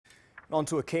On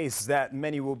to a case that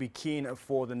many will be keen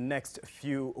for the next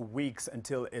few weeks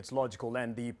until its logical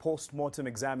end. The post-mortem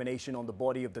examination on the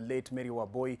body of the late Mary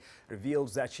Wambui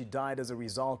reveals that she died as a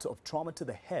result of trauma to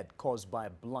the head caused by a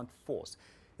blunt force.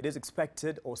 It is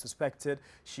expected or suspected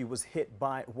she was hit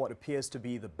by what appears to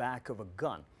be the back of a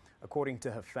gun. According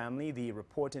to her family, the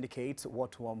report indicates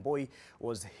Wambui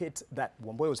was hit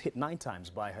 9 times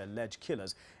by her alleged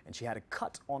killers, and she had a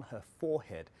cut on her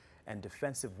forehead and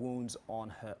defensive wounds on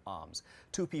her arms.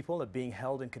 2 people are being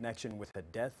held in connection with her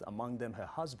death, among them her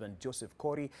husband,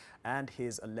 Kori, and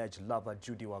his alleged lover,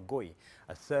 Judy Wangui.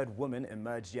 A 3rd woman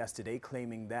emerged yesterday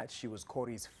claiming that she was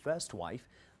Kori's first wife.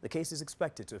 The case is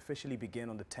expected to officially begin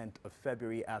on the 10th of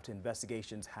February after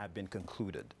investigations have been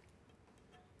concluded.